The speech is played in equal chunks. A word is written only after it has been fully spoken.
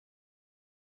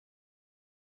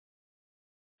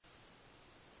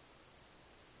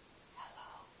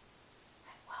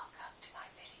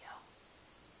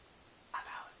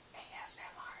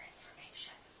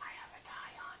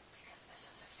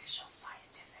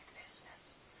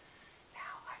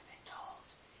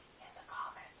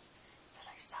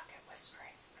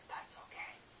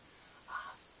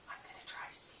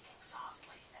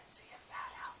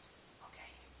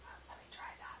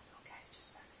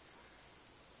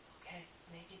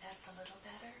gets a little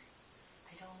better.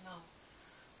 I don't know.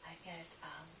 I get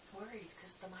worried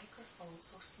because the microphone's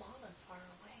so small and far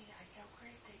away. I get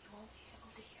worried that you won't be able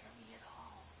to hear me at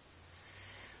all.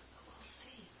 But we'll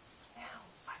see. Now,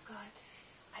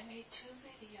 I made 2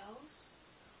 videos.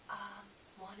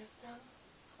 One of them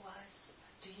was,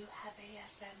 do you have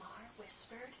ASMR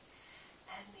whispered?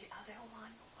 And the other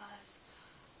one was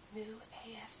new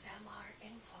ASMR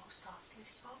info softly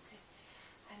spoken.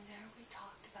 And there we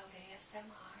talked about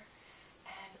ASMR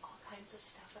and all kinds of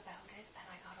stuff about it, and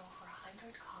I got over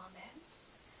 100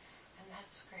 comments, and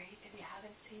that's great. If you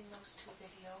haven't seen those 2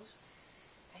 videos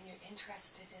and you're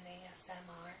interested in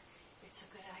ASMR, it's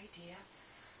a good idea.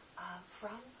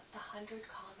 From the 100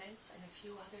 comments and a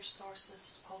few other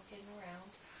sources poking around,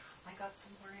 I got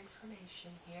some more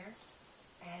information here,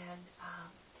 and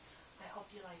I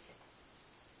hope you like it.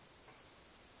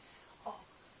 Oh,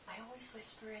 I always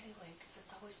whisper anyway, because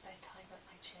it's always bedtime at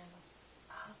my channel.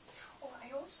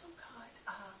 I also got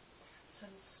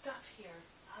some stuff here,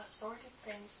 assorted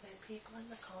things that people in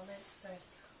the comments said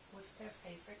was their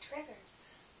favorite triggers.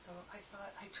 So I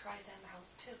thought I'd try them out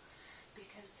too,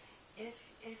 because if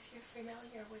you're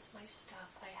familiar with my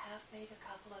stuff, I have made a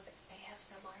couple of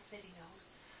ASMR videos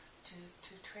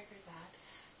to trigger that,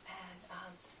 and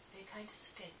they kind of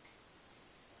stink.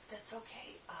 That's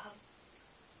okay.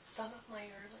 Some of my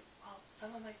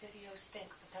videos stink,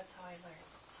 but that's how I learn.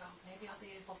 So maybe I'll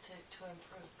be able to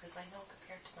improve, because I know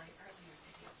compared to my earlier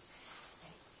videos.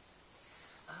 Anyway,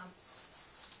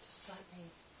 just let me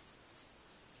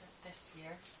get this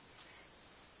here.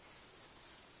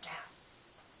 Now,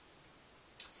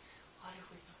 what have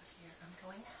we got here? I'm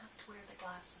going to have to wear the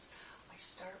glasses. I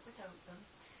start without them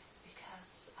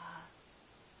because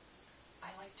I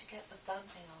like to get the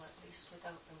thumbnail at least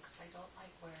without them, because I don't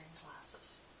like wearing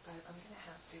glasses. But I'm going to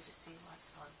have to see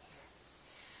what's on here.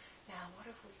 Now, what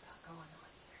have we got going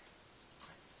on here?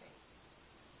 Let's see.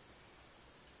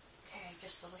 Okay,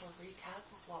 just a little recap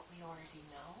of what we already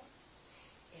know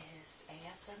is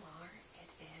ASMR. It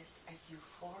is a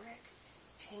euphoric,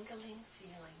 tingling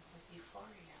feeling with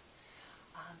euphoria.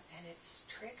 And it's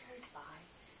triggered by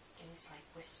things like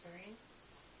whispering,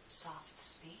 soft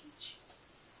speech,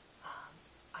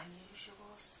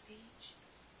 unusual speech,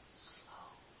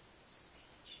 slow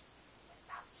speech, with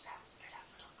mouth sounds that have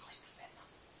little clicks in them.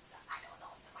 So I don't know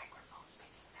if the microphone's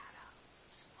picking that up.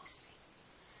 We'll see.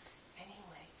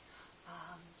 Anyway,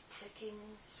 clicking,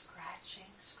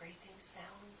 scratching, scraping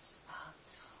sounds,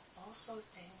 also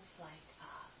things like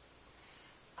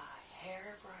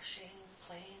hair brushing,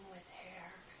 playing with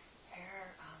hair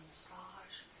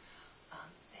massage,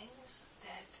 things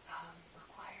that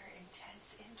require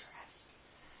intense interest.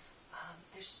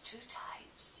 There's 2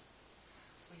 types.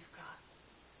 We've got,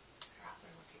 I'd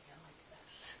rather look at you like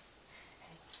this.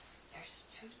 Anyway, there's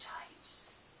 2 types.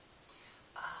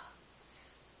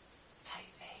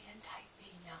 Type A and type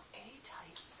B. Now, A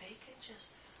types, they can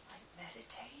just like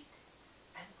meditate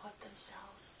and put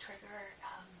themselves, trigger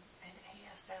an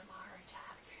ASMR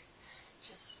attack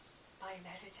just by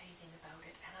meditating about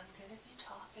it. And I'm going to be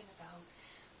talking about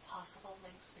possible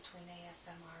links between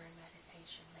ASMR and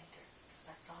meditation later, because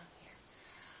that's on here.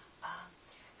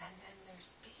 And then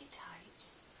there's B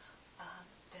types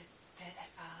that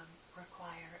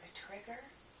require a trigger,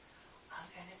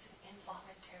 and it's an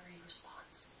involuntary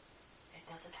response. It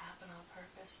doesn't happen on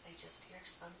purpose. They just hear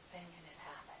something and it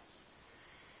happens.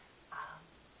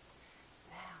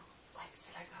 Now, like I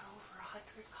said, I got over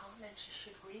 100 comments. You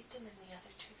should read them in the other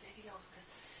 2 videos,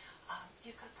 because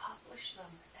you could publish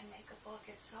them and make a book.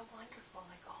 It's so wonderful,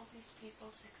 like all these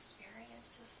people's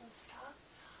experiences and stuff.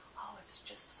 Oh, it's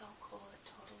just so cool. It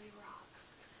totally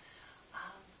rocks.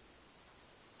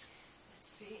 Let's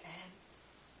see, and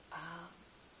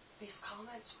these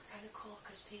comments were kind of cool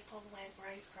because people went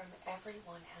right from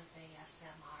everyone has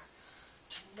ASMR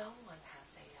to no one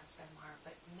has ASMR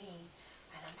but me,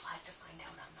 and I'm glad to find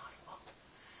out I'm not alone.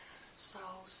 So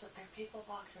there are people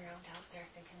walking around out there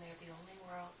thinking they're the only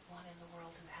one in the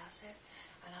world who has it,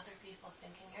 and other people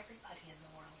thinking everybody in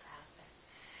the world has it.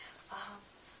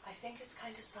 I think it's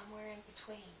kind of somewhere in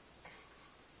between.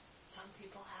 Some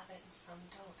people have it and some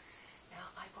don't. Now,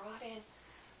 I brought in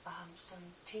some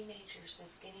teenagers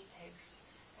as guinea pigs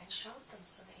and showed them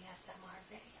some ASMR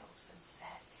videos and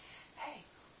said, hey,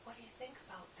 what do you think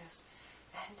about this?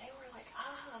 And they were like,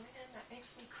 man, that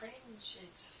makes me cringe.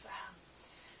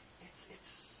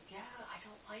 Yeah, I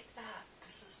don't like that.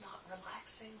 This is not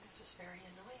relaxing. This is very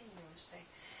annoying. They were saying,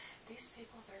 these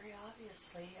people very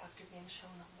obviously, after being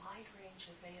shown a wide range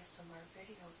of ASMR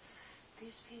videos,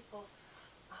 these people,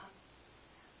 I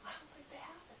don't think they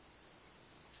have it.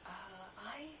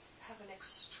 I have an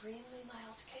extremely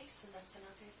mild case, and that's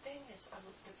another thing, is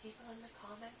the people in the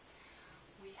comments,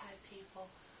 we had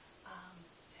people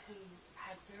who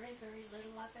had very, very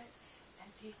little of it,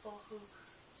 and people who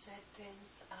said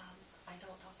things, I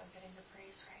don't know if I'm getting the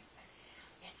phrase right, but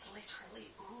it's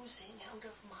literally oozing out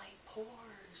of my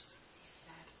pores, he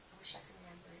said. I wish I could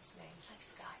remember his name.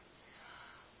 Nice guy.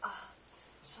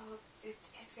 So it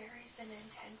varies in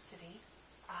intensity.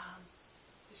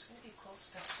 There's going to be cool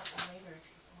stuff coming later if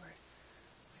you're bored.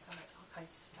 I got all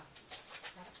kinds of stuff.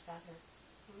 Got a feather.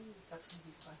 Ooh, that's going to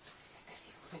be fun.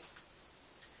 Anyway,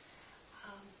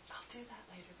 I'll do that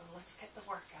later though. Let's get the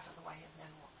work out of the way and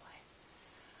then we'll play.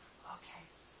 Okay.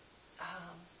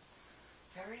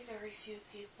 Very, very few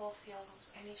people feel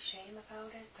any shame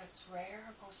about it. That's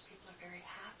rare. Most people are very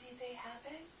happy they have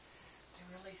it.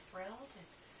 They're really thrilled and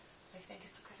they think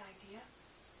it's a good idea.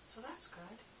 So that's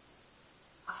good.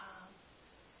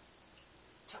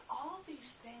 To all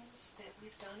these things that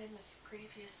we've done in the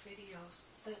previous videos,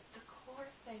 the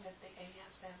core thing of the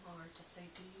ASMR, to say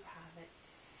do you have it,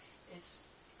 is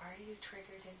are you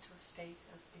triggered into a state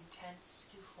of intense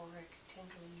euphoric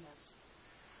tingliness?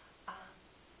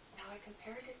 Now I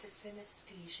compared it to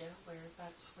synesthesia, where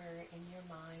that's where in your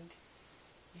mind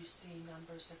you see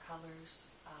numbers or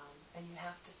colors, and you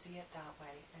have to see it that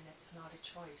way, and it's not a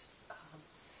choice.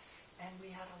 And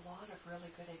we had a lot of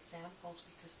really good examples,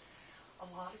 because a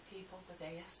lot of people with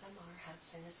ASMR have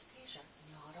synesthesia.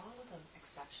 Not all of them,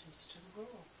 exceptions to the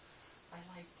rule. I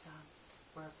liked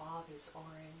where Bob is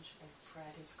orange and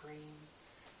Fred is green,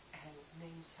 and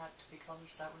names had to be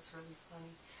colors. That was really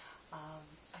funny.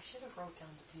 I should have wrote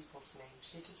down the people's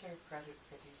names. You deserve credit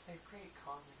for these. They're great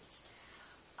comments.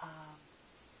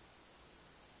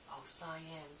 Oh,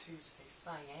 cyan Tuesday.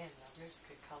 Cyan. Now there's a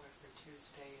good color for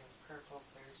Tuesday, and purple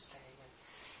Thursday. And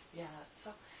yeah,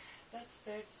 so that's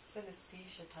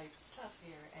synesthesia type stuff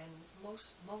here. And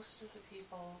most of the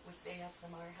people with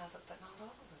ASMR have it, but not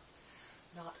all of them.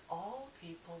 Not all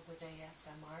people with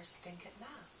ASMR stink at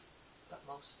math, but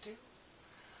most do.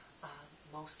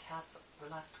 Most have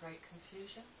left-right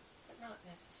confusion, but not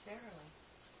necessarily.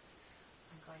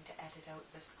 I'm going to edit out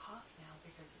this cough now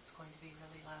because it's going to be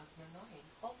really loud and annoying.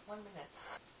 Hold 1 minute.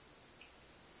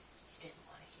 You didn't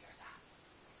want to hear that.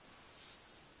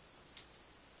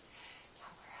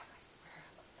 Now where am I?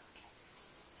 Okay.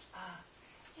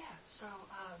 Yeah, so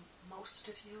most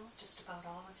of you, just about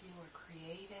all of you, are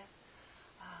creative.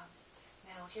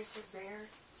 Now here's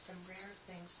some rare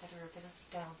things that are a bit of a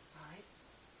downside.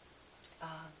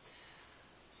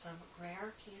 Some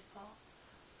rare people,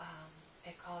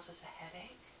 it causes a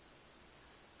headache.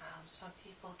 Some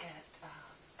people get,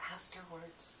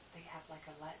 afterwards, they have like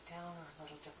a letdown or a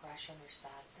little depression or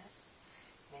sadness,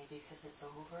 maybe because it's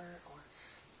over, or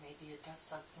maybe it does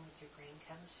something with your brain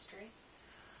chemistry.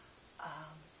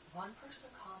 One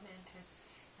person commented,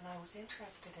 and I was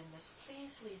interested in this,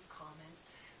 please leave comments,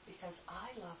 because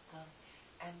I love them.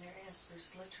 And there's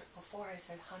literally, before I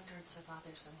said hundreds of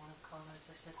others in one of the comments,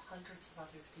 I said hundreds of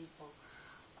other people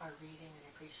are reading and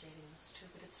appreciating this too,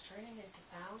 but it's turning into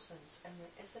thousands, and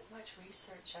there isn't much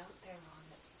research out there on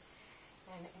it.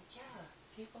 And yeah,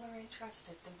 people are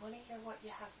interested. They want to hear what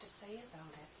you have to say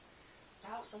about it.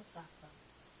 Thousands of them.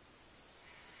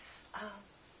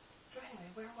 So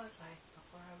anyway, where was I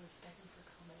before I was begging for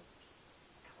comments?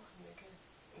 Come on, you're good.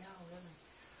 No, really.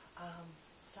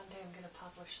 Someday I'm going to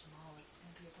publish them all. It's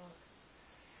going to be a book.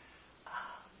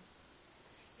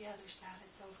 Yeah, they're sad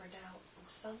it's over now.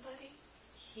 Somebody,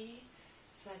 he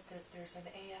said that there's an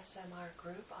ASMR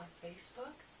group on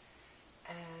Facebook,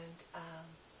 and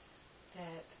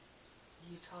that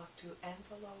you talk to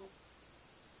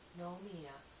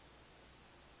envelope-nomia.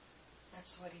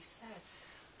 That's what he said.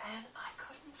 And I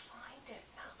couldn't find it.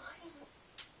 Now, I'm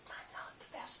not the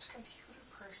best computer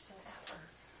person ever,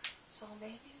 so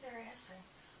maybe there isn't.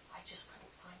 I just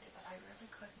couldn't find it, but I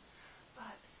really couldn't.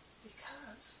 But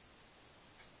because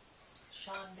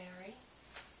Sean Berry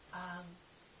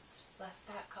left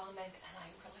that comment, and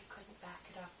I really couldn't back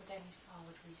it up with any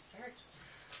solid research,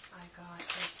 I got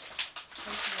his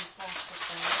company plastic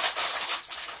bag.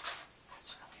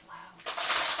 That's really loud.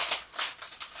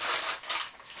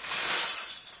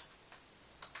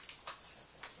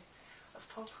 Of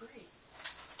potpourri.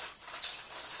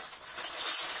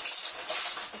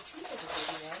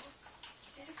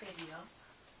 He did a video.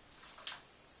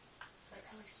 That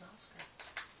really smells good.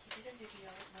 He did a video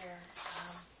where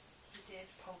he did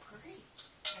potpourri,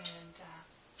 and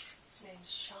his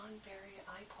name's Sean Berry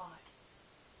iPod,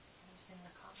 and he's in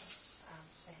the comments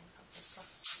saying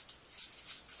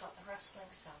about the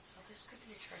rustling sound, so this could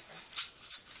be a trigger.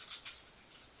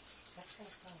 That's kind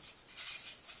of fun.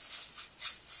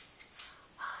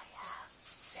 I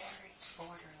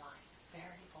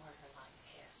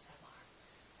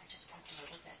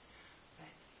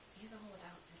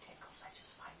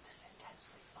this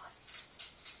intensely fun.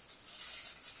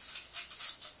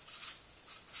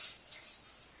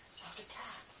 Now the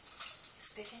cat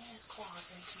is digging his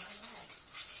claws into my leg.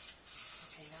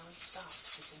 Okay, now he stopped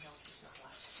because he knows he's not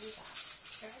allowed to do that.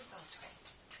 He's very well trained.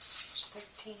 He's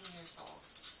 13 years old.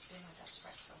 He's been with us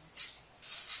for over 15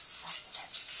 years. Back to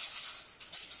this.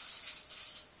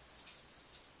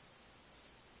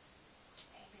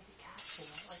 Hey, baby cat,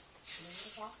 you know, like the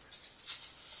litter box.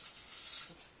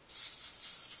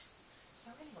 So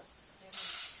anyway, there we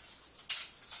go.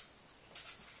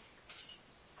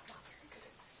 I'm not very good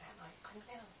at this, am I? I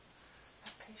know.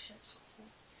 Have patience with me.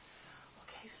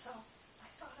 Okay, so I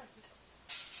thought I would.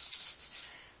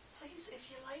 Please,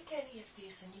 if you like any of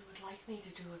these and you would like me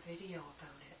to do a video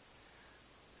about it,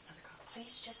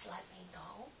 please just let me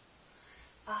know.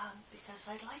 Because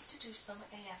I'd like to do some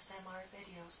ASMR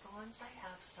videos. The ones I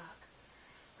have suck.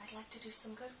 I'd like to do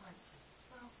some good ones.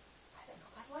 Well, I don't know.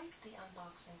 I like the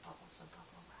unboxing bubbles and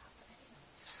bubble wrap. Anyway,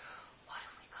 what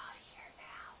have we got here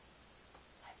now?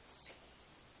 Let's see.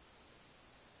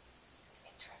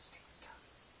 Interesting stuff.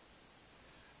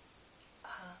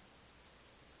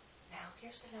 Now,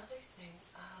 here's another thing.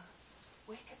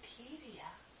 Wikipedia,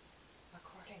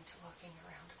 according to looking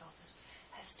around about this,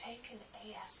 has taken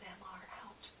ASMR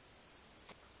out.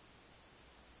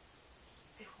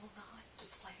 They will not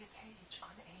display a page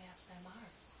on ASMR.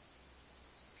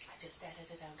 I just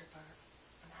edited out a burp.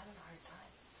 I'm having a hard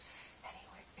time.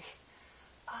 Anyway,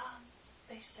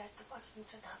 they said there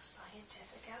wasn't enough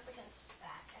scientific evidence to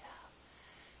back it up.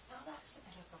 Now that's a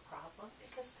bit of a problem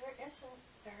because there isn't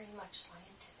very much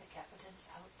scientific evidence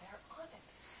out there on it.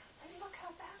 And look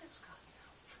how bad it's gotten.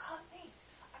 We've got me,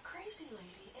 a crazy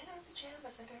lady in her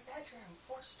pajamas in her bedroom,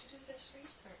 forced to do this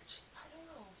research. I don't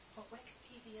know what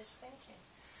Wikipedia is thinking.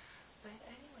 But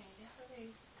anyway, yeah,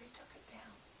 they took it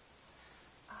down.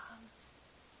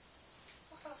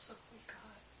 What else have we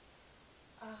got?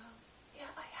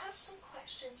 Yeah, I have some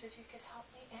questions if you could help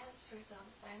me answer them.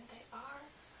 And they are,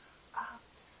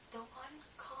 the one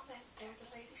comment there, the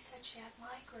lady said she had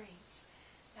migraines.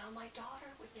 Now my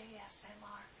daughter with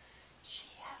ASMR,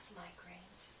 she has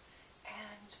migraines.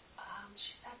 And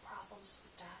she's had problems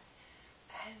with that.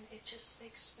 And it just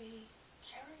makes me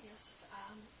curious.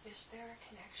 Is there a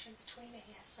connection between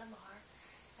ASMR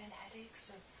and headaches?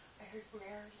 Or I heard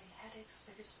rarely headaches,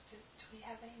 but do we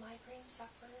have any migraine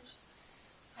sufferers?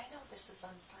 I know this is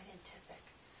unscientific,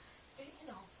 but you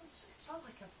know, it's all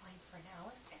I can find for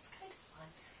now, and it's kind of fun.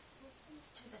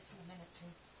 Let's do this in a minute too,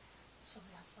 so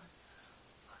we have fun.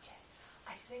 Okay,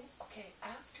 I think, okay,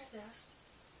 after this,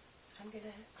 I'm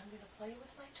gonna play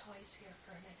with my toys here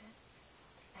for a minute,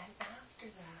 and after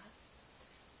that,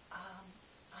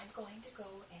 I'm going to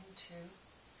go into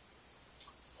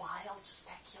wild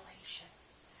speculation.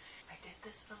 I did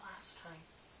this the last time,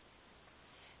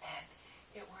 and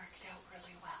it worked out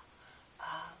really well.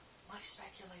 My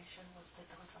speculation was that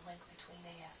there was a link between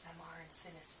ASMR and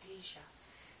synesthesia,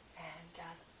 and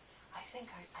I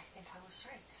think I was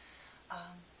right.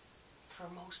 For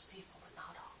most people, but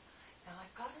not all. Now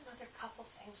I've got another couple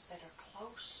things that are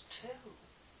close to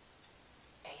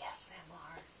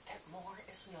ASMR that more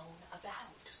is known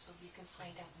about, so you can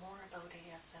find out more about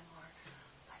ASMR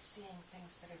by seeing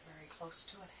things that are very close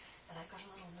to it. And I've got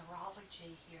a little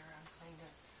neurology here. I'm going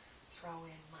to throw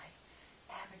in my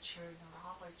amateur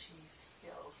neurology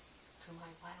skills to my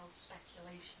wild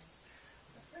speculations.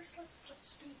 But first,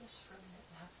 let's do this for a minute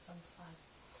and have some fun.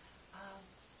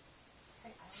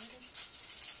 Okay, I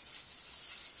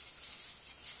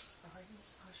already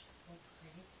massaged the whole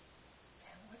brain.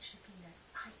 And what should be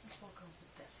next? I think we'll go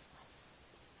with this one.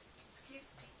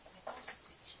 Excuse me, my nose is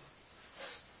itchy.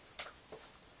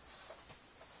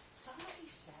 Somebody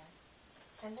said,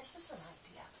 and this is an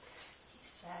idea, he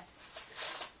said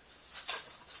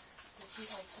that he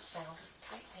liked the sound of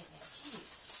typing in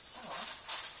keys. So,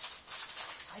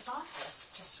 I bought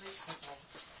this just recently.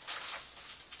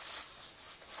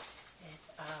 It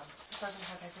doesn't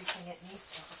have everything it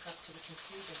needs to hook up to the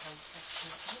computer,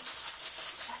 unfortunately.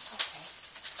 That's okay.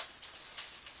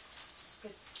 It's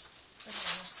good.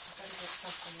 Anyway, I've got to get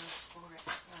something else for it.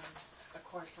 A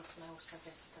cordless mouse, I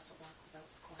guess it doesn't work without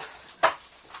the cordless mouse.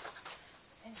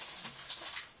 Anyway,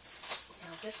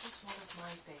 now this is one of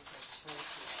my favorites right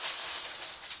here.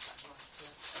 I love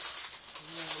this.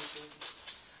 Really do.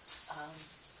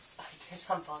 I did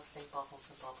unboxing bubbles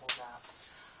and bubble wrap.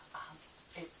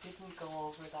 It didn't go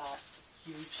over that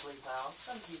hugely well.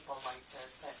 Some people liked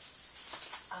it, but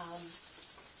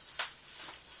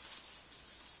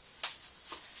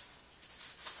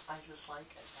I just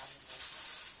like it.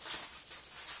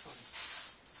 Sweet.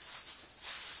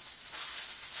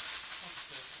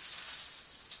 Okay.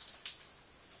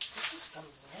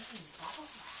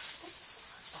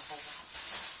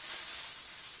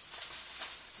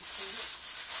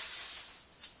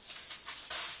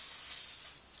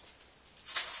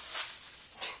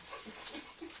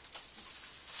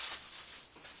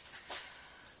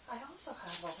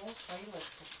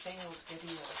 playlist of failed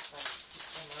videos that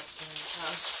came up during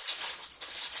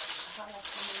how can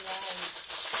we ride?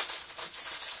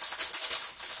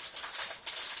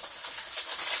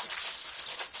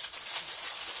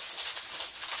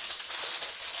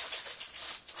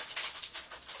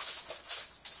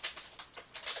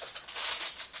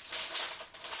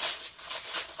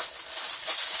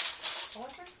 I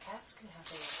wonder if cats can have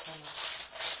ASMR.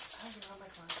 I don't know my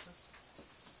glasses.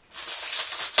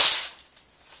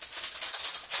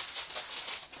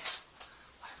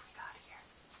 What have we got here?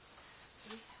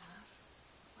 We have,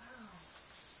 wow,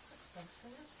 what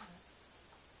something is that?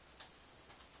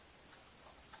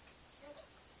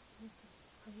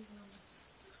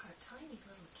 It's got tiny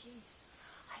little keys.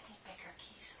 I need bigger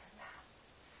keys than that.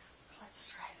 But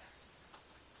let's try this.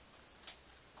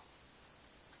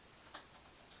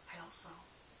 I also,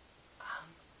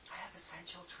 I have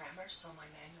essential tremors, so my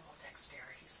manual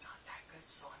dexterity is not that good,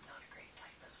 so I'm not a great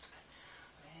typist, but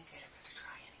I'm going to give it a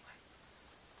try anyway.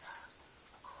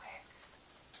 Quick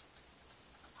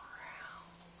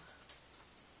brown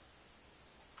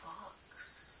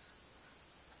fox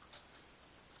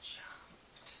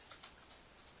jumped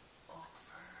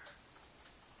over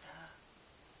the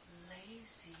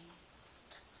lazy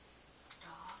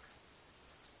dog.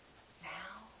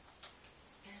 Now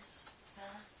is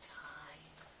the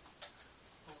time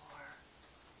for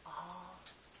all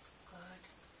good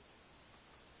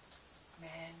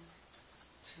men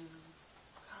to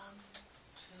come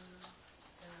to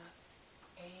the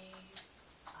aid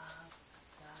of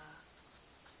the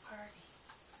party.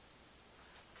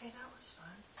 Okay, that was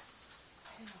fun.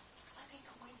 I don't know. Let me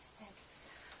know what you think.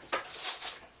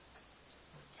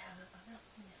 Yeah, I'm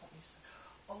asking you to help me.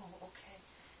 Oh, okay.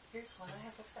 Here's one. I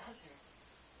have a feather.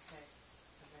 Okay.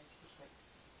 And then he's like,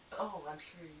 oh, I'm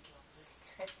sure you'd love it.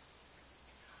 Okay.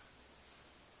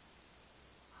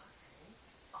 Alright.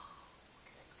 Oh,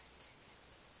 okay.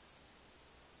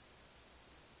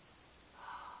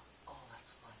 Oh,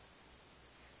 that's fun.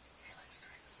 Okay, let's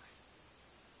try this side.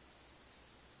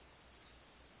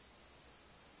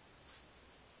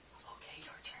 Okay,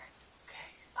 your turn.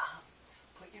 Okay.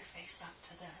 Put your face up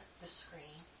to the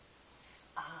screen.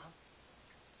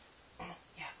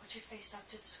 Yeah, put your face up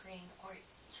to the screen, or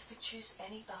you could choose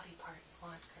any body part you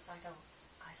want, because I don't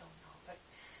know, but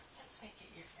let's make it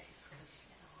your face, because,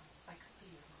 you know, I could be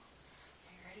your mom.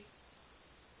 Okay, you ready?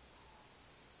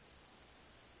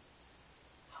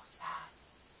 How's that?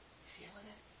 You feeling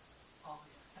it? Oh,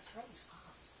 yeah, that's really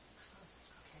soft. It's fun.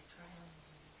 Okay, try on.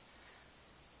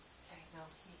 Okay, no,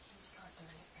 he's not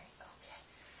doing it right. Okay.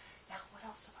 Now, what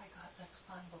else have I got that's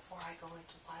fun before I go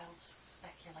into wild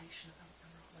speculation about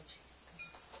numerology and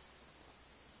things?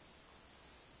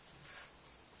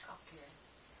 Oh, dear.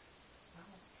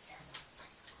 Well, here, I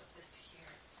can put this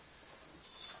here.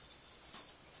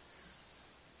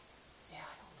 Yeah,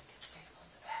 I don't think it's safe on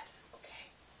the bed.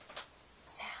 Okay.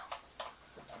 Now,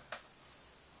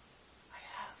 I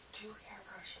have 2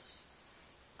 hairbrushes.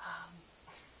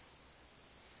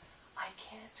 I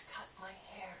can't cut my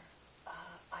hair.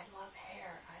 I love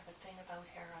hair. I have a thing about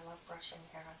hair. I love brushing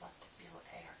hair. I love the feel of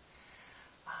hair.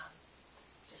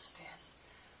 Just is.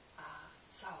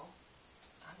 So,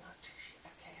 I'm not too sure.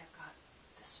 Okay, I've got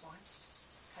this one.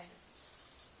 It's kind of,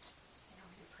 you know,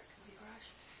 your prickly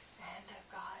brush. And I've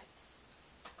got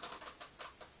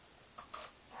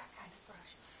that kind of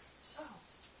brush. So,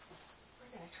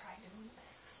 we're going to try doing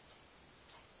this.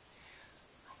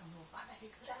 I don't know if I'm any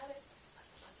good at it, but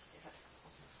let's give it a go.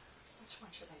 Which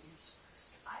one should I use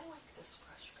first? I like this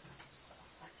brush best, so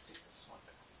let's do this one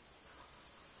best.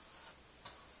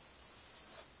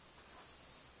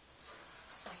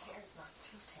 My hair is not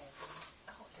too tangled.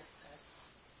 Oh, it is good.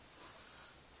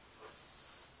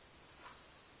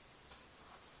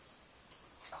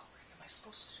 Oh, am I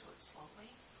supposed to do it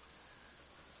slowly?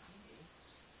 Maybe.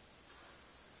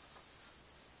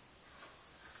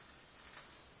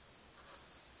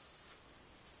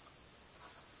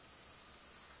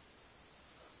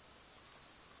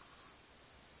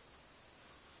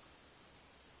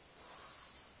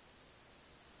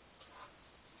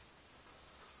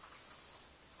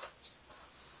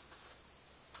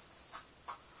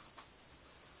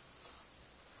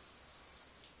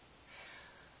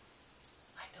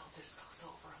 This goes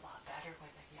over a lot better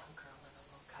when a young girl in a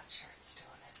low cut shirt's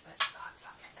doing it, but oh, it's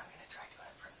okay. I'm going to try doing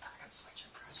it from the back and switching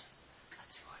brushes.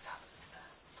 Let's see what happens with that.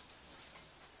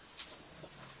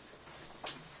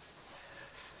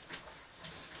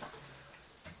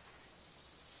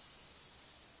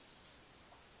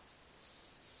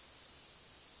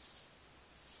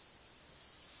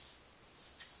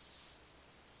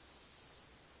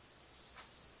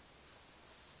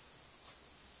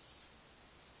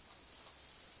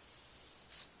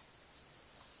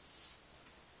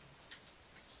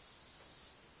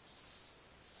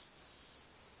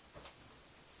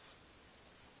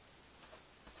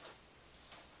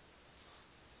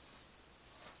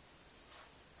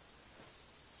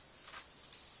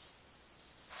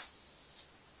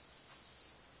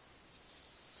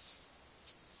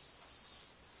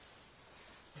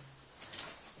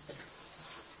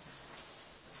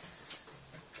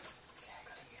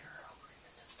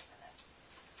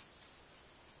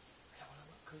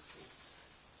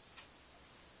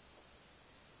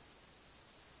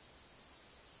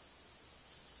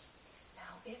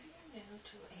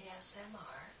 to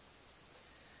ASMR.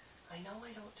 I know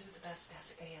I don't do the best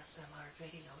as ASMR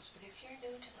videos, but if you're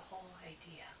new to the whole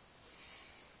idea,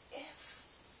 if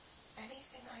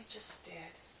anything I just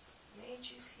did made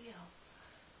you feel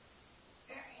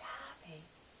very happy,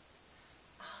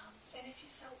 and if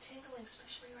you felt tingling,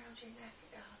 especially around your neck,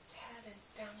 head, and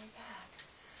down your back,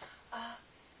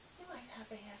 you might have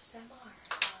ASMR.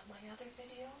 My other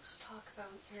videos talk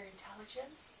about your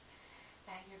intelligence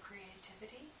and your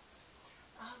creativity.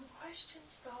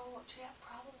 Questions though, do you have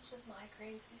problems with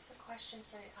migraines? These are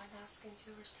questions I'm asking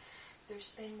viewers.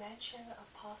 There's been mention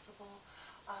of possible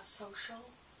social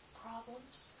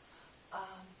problems,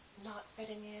 not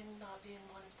fitting in, not being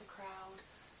one of the crowd,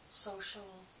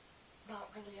 social, not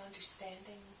really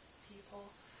understanding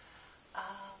people.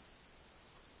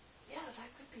 Yeah, that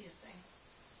could be a thing.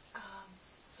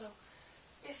 So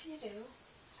if you do,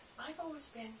 I've always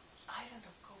been, I don't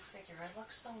know, go figure, I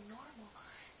look so normal.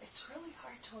 It's really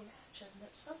hard to imagine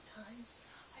that sometimes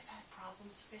I've had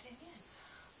problems fitting in.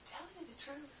 Tell you the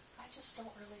truth, I just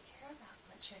don't really care that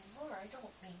much anymore. I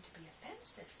don't mean to be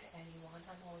offensive to anyone.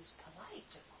 I'm always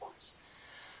polite, of course.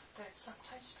 But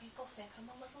sometimes people think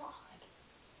I'm a little odd.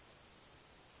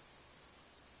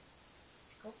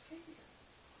 Go figure.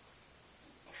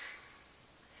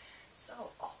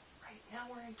 So, right now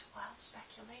we're into wild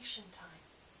speculation time.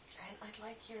 And I'd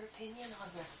like your opinion on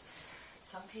this.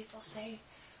 Some people say,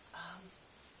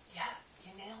 yeah,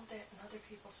 you nailed it. And other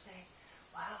people say,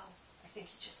 wow, I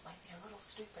think you just might be a little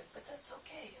stupid. But that's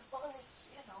okay, as long as,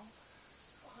 you know,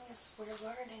 as long as we're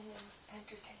learning and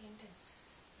entertained and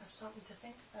have something to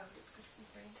think about. It's good for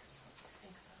your brain to have something to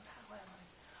think about. How am I?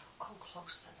 Oh,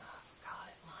 close enough. God,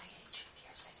 at my age,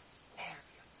 here's it. There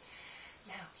we go.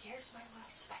 Now, here's my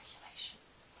wild speculation.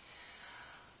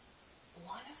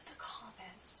 One of the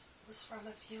comments was from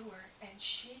a viewer, and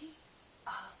she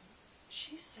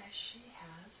says she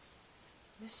has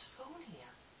misphonia.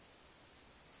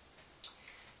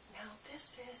 Now,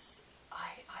 this is,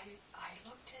 I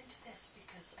looked into this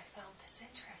because I found this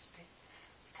interesting,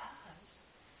 because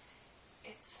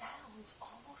it sounds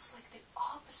almost like the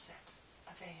opposite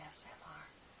of ASMR.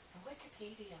 And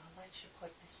Wikipedia lets you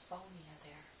put misphonia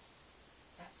there.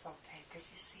 That's okay,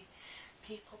 because you see,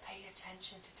 people pay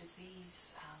attention to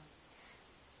disease.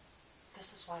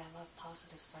 This is why I love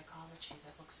positive psychology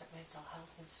that looks at mental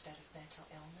health instead of mental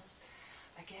illness.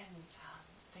 Again,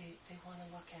 they want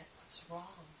to look at what's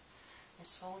wrong.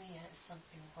 Misphonia is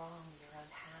something wrong. You're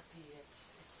unhappy.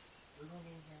 It's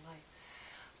ruining your life.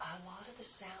 A lot of the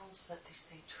sounds that they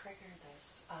say trigger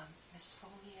this.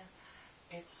 Misphonia,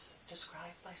 it's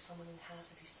described by someone who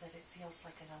has it. He said it feels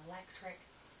like an electric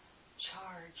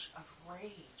charge of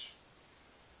rage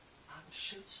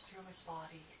shoots through his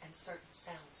body, and certain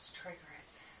sounds trigger it.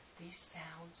 These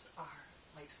sounds are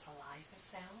like saliva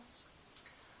sounds.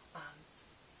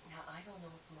 Now, I don't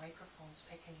know if the microphone's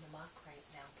picking them up right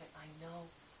now, but I know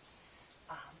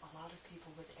a lot of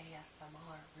people with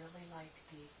ASMR really like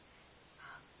the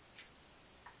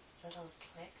little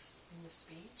clicks in the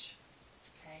speech.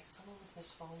 Okay, someone with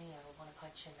misphonia will want to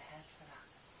punch you in the head for that.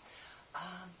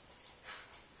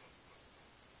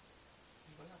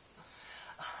 He will.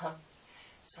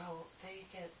 So they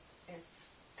get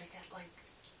like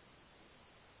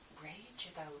rage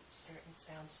about certain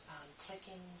sounds,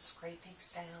 clicking, scraping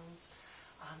sounds,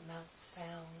 mouth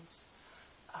sounds.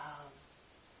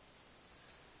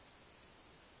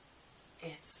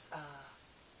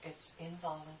 It's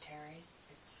involuntary,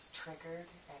 it's triggered,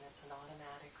 and it's an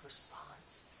automatic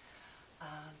response.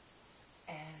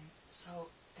 And so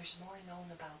there's more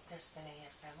known about this than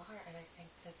ASMR, and I think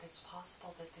that it's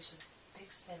possible that there's a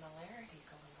big similarity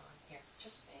going on here,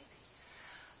 just maybe.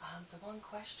 The one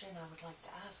question I would like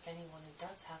to ask anyone who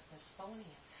does have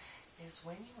misphonia is,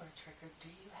 when you are triggered, do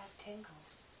you have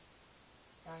tingles?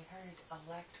 Now, I heard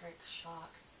electric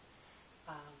shock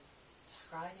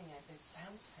describing it. It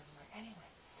sounds similar.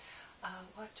 Anyway,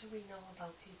 what do we know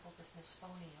about people with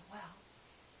misphonia? Well,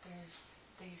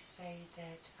 they say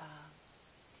that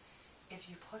if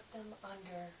you put them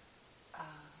under,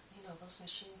 you know, those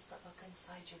machines that look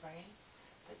inside your brain,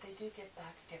 that they do get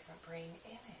back a different brain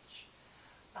image.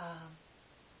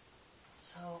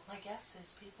 So my guess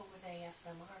is people with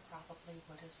ASMR probably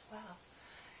would as well.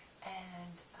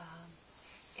 And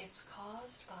it's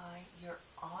caused by your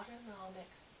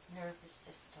autonomic nervous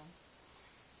system.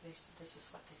 This is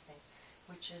what they think,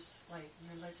 which is like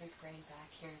your lizard brain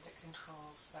back here that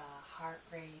controls the heart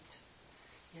rate,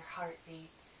 your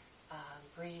heartbeat,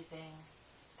 breathing,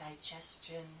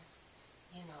 digestion,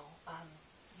 you know,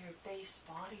 your base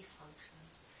body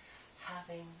functions.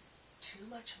 Having too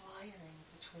much wiring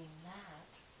between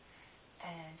that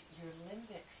and your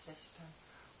limbic system,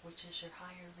 which is your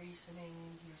higher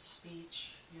reasoning, your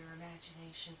speech, your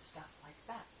imagination, stuff like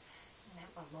that. And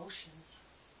emotions.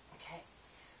 Okay,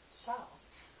 so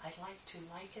I'd like to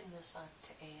liken this up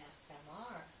to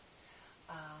ASMR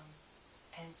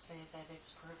and say that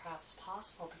it's perhaps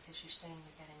possible, because you're saying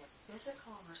you're getting a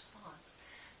physical response,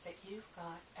 that you've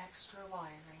got extra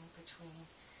wiring between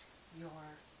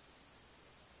your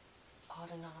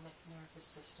autonomic nervous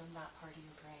system, that part of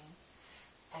your brain,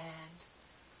 and,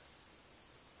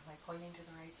 am I pointing to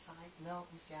the right side? No,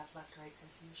 you see I have left-right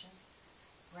confusion.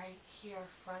 Right here,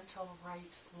 frontal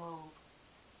right lobe.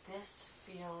 This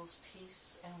feels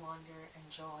peace and wonder and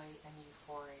joy and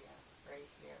euphoria right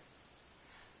here.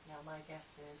 Now my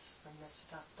guess is from this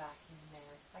stuff back in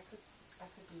there, I could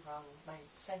be wrong. My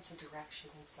sense of direction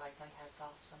inside my head's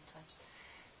off sometimes.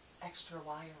 Extra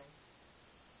wiring.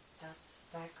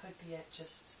 That could be it.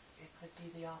 Just it could be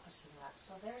the opposite of that.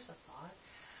 So there's a thought.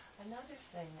 Another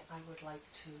thing I would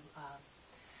like to,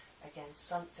 again,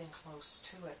 something close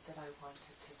to it that I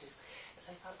wanted to do, is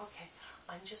I thought, okay,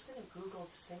 I'm just going to Google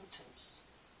the symptoms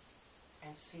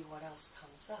and see what else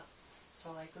comes up.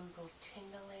 So I Googled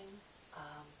tingling,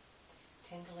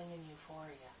 tingling and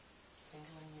euphoria,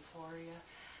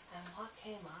 and what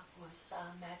came up was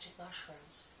magic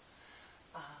mushrooms.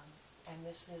 And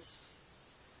this is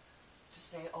to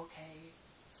say, okay,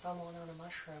 someone on a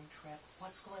mushroom trip,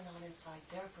 what's going on inside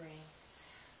their brain,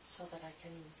 so that I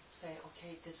can say,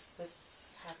 okay, does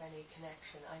this have any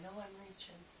connection? I know I'm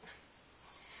reaching.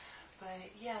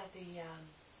 But yeah,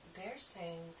 they're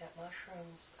saying that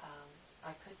mushrooms,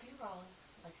 I could be wrong,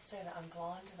 like I said, I'm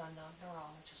blonde and I'm not a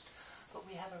neurologist, but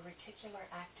we have a reticular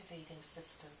activating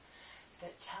system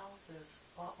that tells us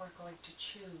what we're going to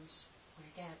choose. We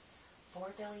get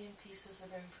 4 billion pieces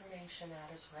of information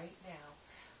at us right now,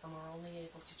 and we're only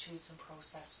able to choose and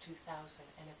process 2,000,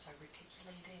 and it's our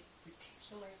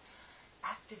reticular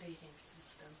activating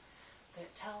system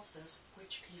that tells us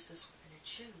which pieces we're going to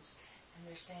choose. And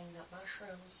they're saying that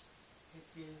mushrooms,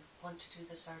 if you want to do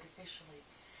this artificially,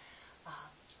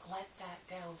 let that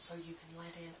down so you can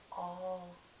let in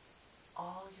all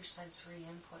your sensory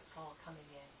inputs all coming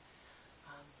in.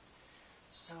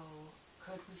 So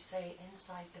could we say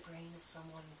inside the brain of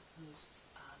someone who's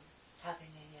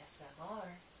having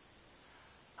ASMR,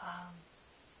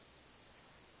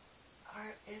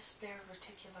 is their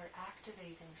reticular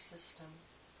activating system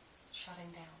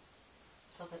shutting down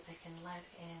so that they can let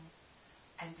in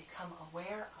and become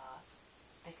aware of,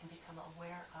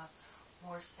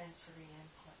 more sensory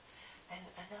input? And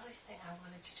another thing, I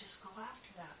wanted to just go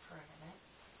after that for a minute.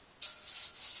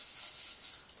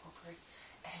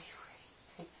 Anyway,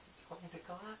 I wanted to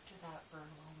go after that for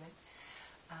a moment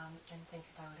and think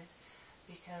about it,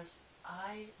 because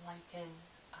I liken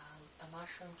a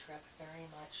mushroom trip very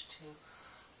much to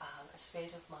a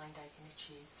state of mind I can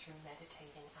achieve through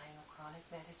meditating. I am a chronic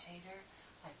meditator.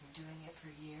 I've been doing it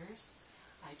for years.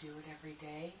 I do it every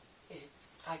day.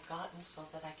 I've gotten so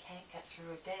that I can't get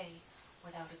through a day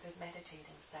without a good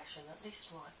meditating session, at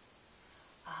least one.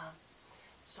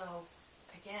 So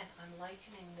again, I'm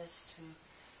likening this to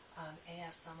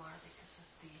ASMR because of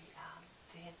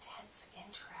the intense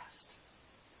interest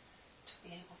to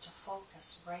be able to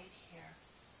focus right here,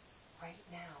 right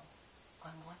now,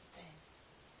 on one thing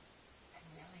and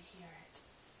really hear it.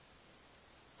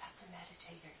 That's a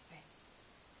meditator thing.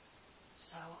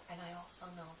 So, and I also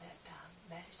know that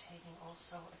meditating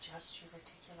also adjusts your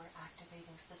reticular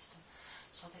activating system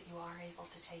so that you are able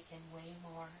to take in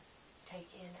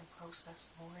and process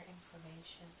more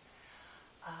information.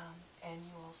 And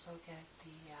you also get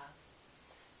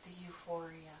the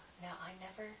euphoria. Now, I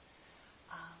never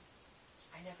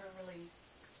really,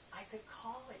 I could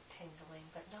call it tingling,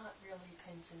 but not really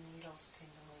pins and needles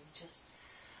tingling, just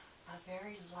a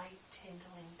very light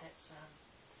tingling that's,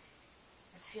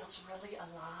 it feels really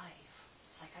alive.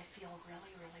 It's like I feel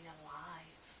really, really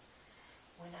alive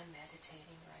when I'm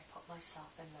meditating, or I put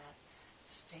myself in that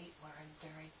state where I'm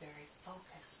very, very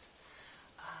focused.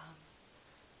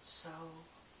 So,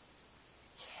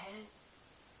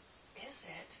 is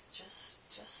it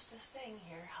just a thing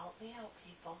here? Help me out,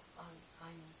 people.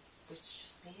 It's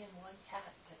just me and one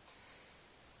cat that,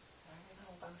 I don't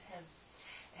know about him.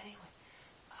 Anyway,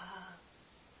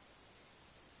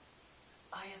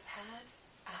 I have had,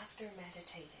 after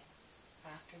meditating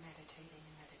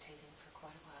for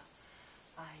quite a while,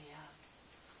 I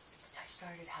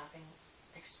started having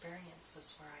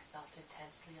experiences where I felt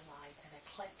intensely alive, and a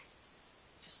click,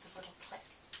 just a little click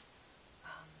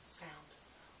sound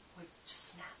would just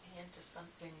snap me into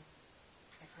something.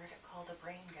 I've heard it called a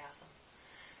braingasm,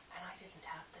 and I didn't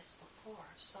have this before.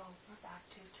 So we're back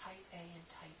to type A and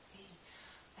type B.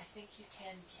 I think you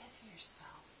can give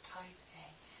yourself type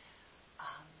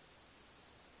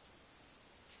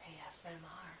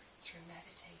ASMR through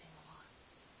meditating a lot.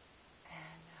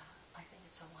 And I think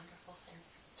it's a wonderful thing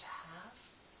to have.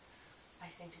 I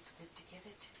think it's good to give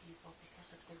it to people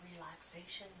because of the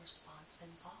relaxation response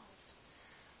involved.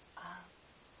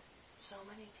 So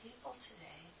many people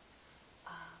today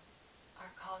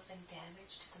are causing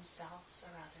damage to themselves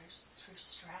or others through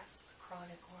stress,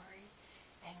 chronic worry,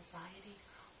 anxiety.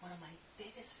 One of my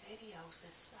biggest videos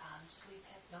is sleep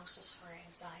hypnosis for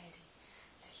anxiety.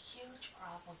 It's a huge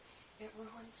problem. It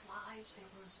ruins lives. It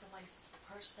ruins the life of the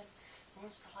person,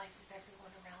 ruins the life of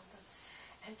everyone around them.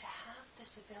 And to have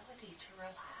this ability to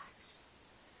relax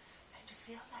and to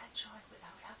feel that joy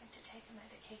without having to take a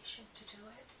medication to do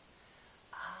it.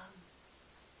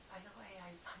 By the way,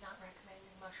 I'm not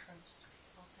recommending mushrooms to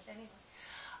people, but anyway,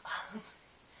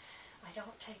 I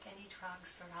don't take any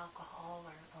drugs or alcohol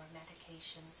or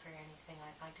medications or anything.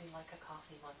 I do like a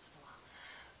coffee once in a while.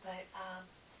 But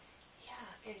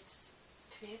yeah, it's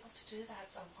to be able to do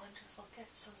that's a wonderful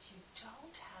gift. So if you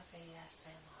don't have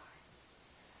ASMR,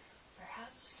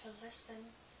 perhaps to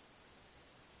listen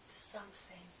to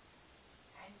something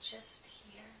and just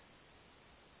hear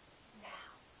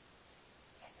now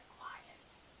in the quiet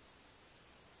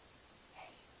a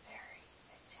very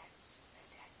intense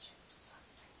attention to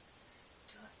something.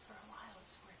 Do it for a while,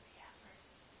 it's worth the effort.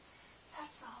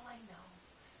 That's all I know.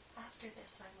 After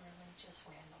this, I'm really just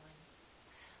rambling.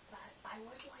 But I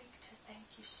would like to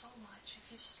thank you so much if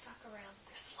you've stuck around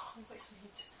this long with me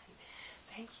tonight.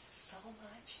 Thank you so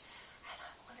much. And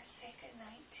I want to say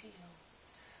goodnight to you.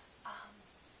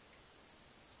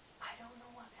 I don't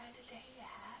know what kind of day you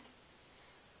had,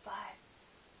 but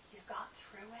you got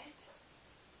through it.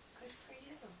 Good for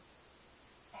you.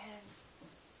 And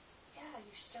yeah,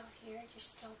 you're still here, you're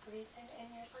still breathing, and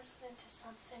you're listening to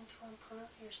something to improve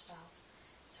yourself.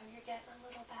 So you're getting a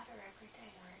little better every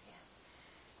day, aren't you?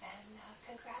 And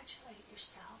congratulate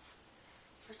yourself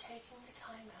for taking the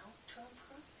time out to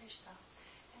improve yourself.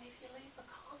 And if you leave a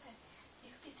comment, you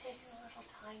could be taking a little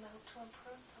time out to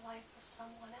improve the life of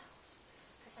someone else.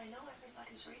 Because I know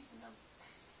everybody's reading them,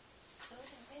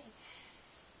 including me.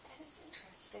 And it's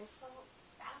interesting. So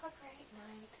have a great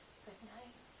night. Good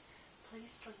night. Please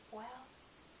sleep well.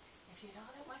 If you're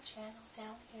not at my channel,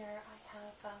 down here I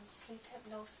have sleep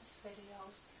hypnosis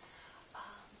videos.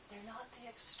 They're not the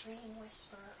extreme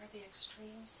whisper or the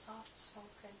extreme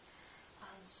soft-spoken.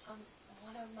 Some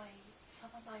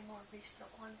of my more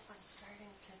recent ones, I'm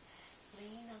starting to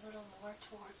lean a little more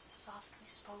towards the softly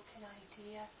spoken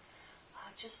idea,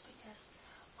 just because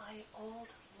my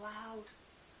old, loud,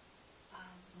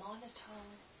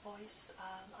 monotone voice,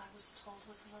 I was told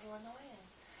was a little annoying.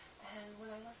 And when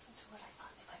I listened to it, I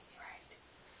thought they might be right.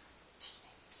 Just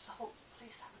maybe. So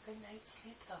please have a good night's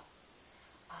sleep, though.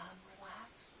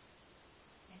 Relax.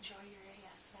 Enjoy your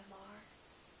ASMR.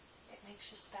 It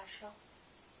makes you special.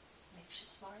 Makes you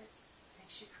smart.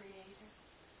 Makes you creative.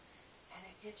 And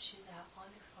it gives you that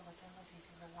wonderful ability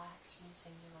to relax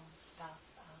using your own stuff.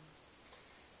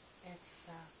 It's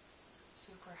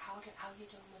super. How you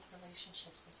doing with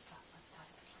relationships and stuff like that?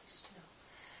 I'd be nice to know.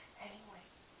 Anyway,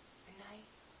 good night.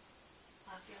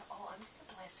 Love you. Oh, I'm going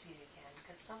to bless you again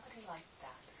because somebody liked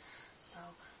that. So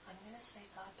I'm going to say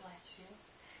God bless you.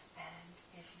 And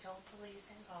if you don't believe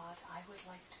in God, I would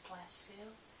like to bless you.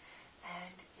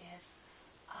 And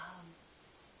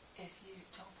if you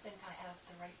don't think I have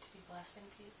the right to be blessing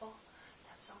people,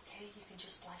 that's okay. You can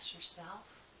just bless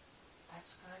yourself.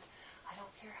 That's good. I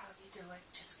don't care how you do it.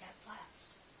 Just get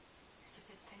blessed. It's a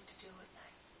good thing to do at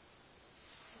night.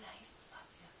 Good night.